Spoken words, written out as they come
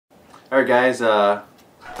Alright guys, I'm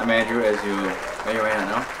Andrew, as you may or may not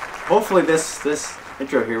know. Hopefully this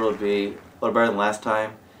intro here will be a little better than last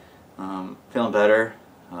time. Feeling better.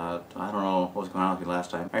 I don't know what was going on with me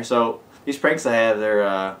last time. Alright, so these pranks I have,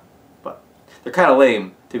 they're kind of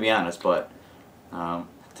lame, to be honest, but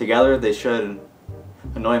together they should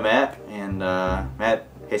annoy Matt, and Matt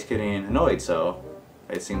hates getting annoyed, so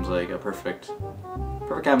it seems like a perfect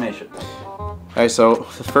combination. Alright, so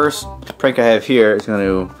the first prank I have here is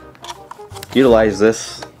going to utilize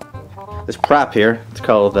this prop here. It's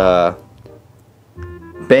called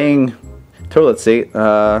Bang Toilet Seat.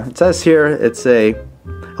 It says here it's a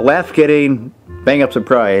laugh getting bang up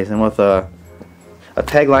surprise, and with a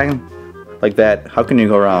tagline like that, how can you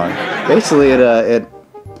go wrong? Basically it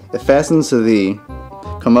fastens to the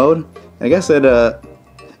commode, and I guess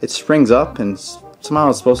it springs up, and somehow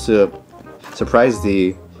it's supposed to surprise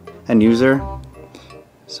the end user.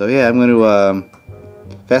 So yeah, I'm going to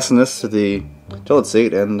fasten this to the toilet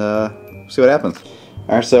seat and see what happens.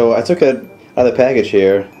 Alright, so I took it out of the package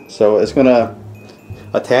here, so it's going to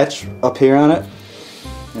attach up here on it,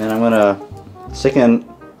 and I'm going to stick in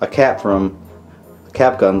a cap from a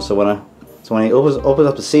cap gun, so when he opens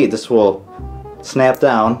up the seat, this will snap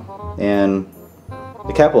down and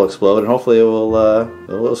the cap will explode, and hopefully it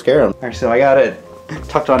will scare him. Alright, so I got it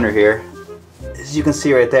tucked under here, as you can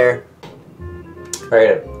see right there.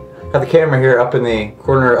 Alright, got the camera here up in the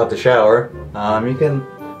corner of the shower. You can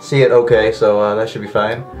see it okay, so that should be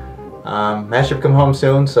fine. Matt should come home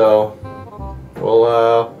soon, so we'll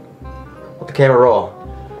let the camera roll.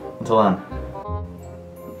 Until then.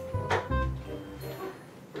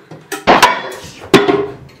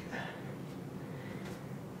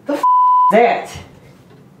 The f that?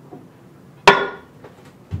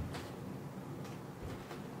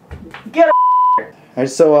 Get a Alright,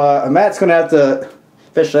 so Matt's gonna have to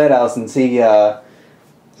fish that out since he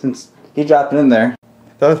dropped it in there.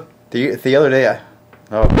 The other day,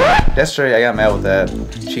 yesterday I got mad with that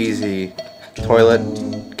cheesy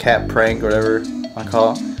toilet cap prank, or whatever you want to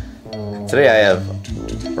call it. Today I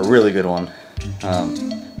have a really good one.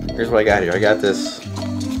 Here's what I got here. I got this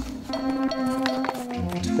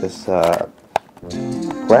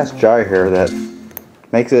glass jar here that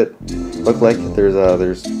makes it look like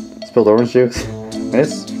there's spilled orange juice, and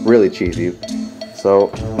it's really cheesy.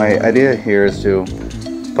 So my idea here is to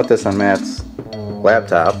put this on Matt's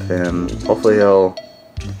laptop, and hopefully he'll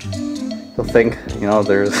think, you know,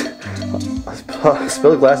 there's a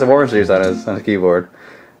spilled glass of orange juice on his keyboard.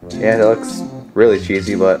 Yeah, it looks really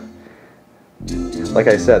cheesy, but like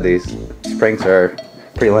I said, these pranks are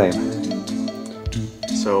pretty lame.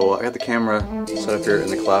 So I got the camera set up here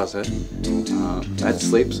in the closet. Matt's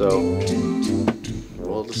asleep, so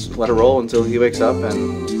we'll just let it roll until he wakes up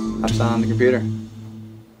and hops on the computer.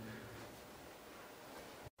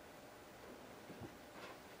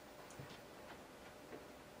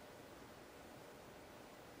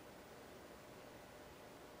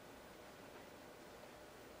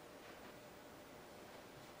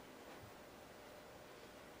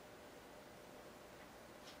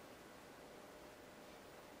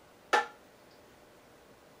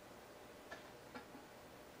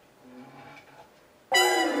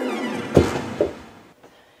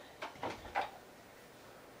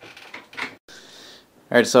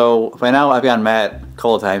 Alright, so by now I've gotten Matt a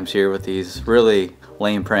couple of times here with these really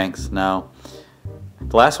lame pranks. Now,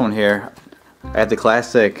 the last one here, I had the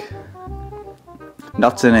classic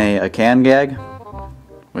nuts in a can gag,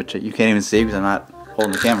 which you can't even see because I'm not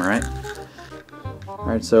holding the camera, right?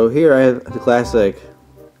 Alright, so here I have the classic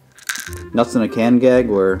nuts in a can gag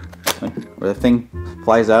where the thing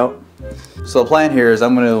flies out. So the plan here is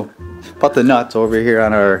I'm going to put the nuts over here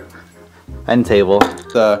on our end table.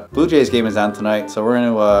 The Blue Jays game is on tonight, so we're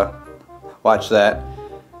going to watch that.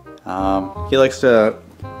 He likes to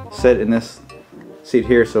sit in this seat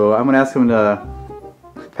here, so I'm going to ask him to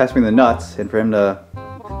pass me the nuts and for him to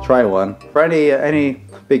try one. For any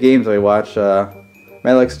big games I watch,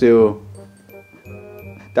 Matt likes to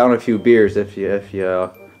down a few beers, if you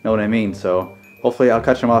know what I mean. So hopefully I'll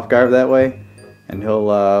catch him off guard that way, and he'll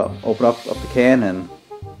open up the can and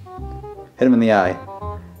hit him in the eye.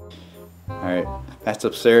 Alright, that's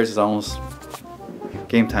upstairs. It's almost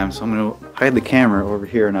game time, so I'm going to hide the camera over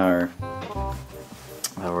here in our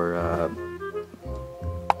I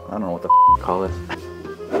don't know what the f to call it.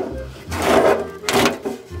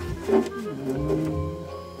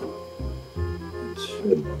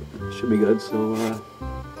 Should be good, so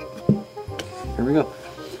here we go.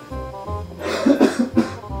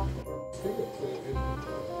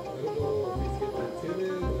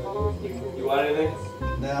 You want anything?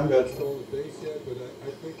 Nah, I'm good. But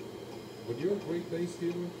I think when you're a great bass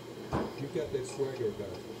dealer, You've got that swagger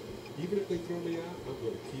about you. Even if they throw me out, I'm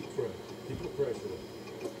going to keep trying. Keep the pressure on.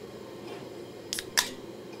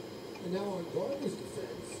 And now on Gardner's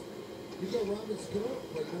defense, you've got Robin Scott,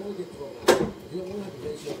 but you only get thrown out. You don't want to have a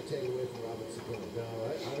base to take away from Robin Scott. No,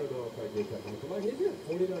 I don't know if I get that one. Come on, he's got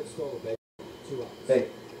 49 stolen base. 2 outs. Hey,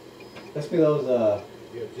 let's be those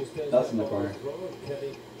Yeah, just as nuts in the ball corner. was thrown,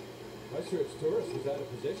 Kenny. I'm sure it's Torres was out of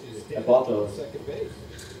position. He's standing bought on those. second base.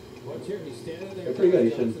 Watch here, he's standing there. They're pretty good.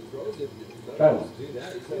 You should try one. Do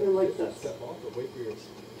that. He's I don't like this. Step off and wait for your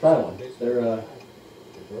Try one. They're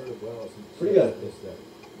burn it well. pretty good. This step.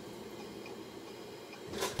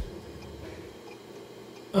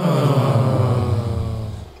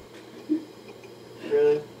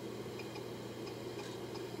 Really?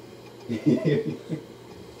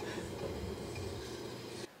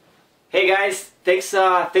 Hey guys, thanks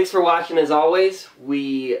for watching as always.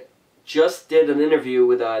 We just did an interview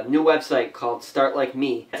with a new website called Start Like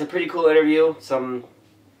Me. It's a pretty cool interview, some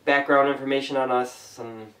background information on us,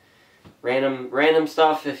 some random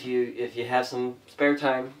stuff if you have some spare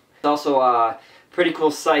time. It's also a pretty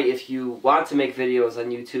cool site if you want to make videos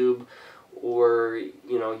on YouTube, or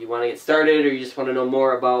you want to get started, or you just want to know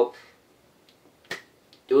more about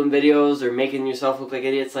doing videos or making yourself look like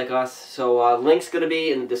idiots like us. So link's gonna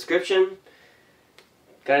be in the description.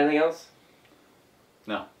 Got anything else?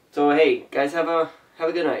 No. So hey, guys, have a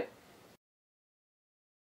good night.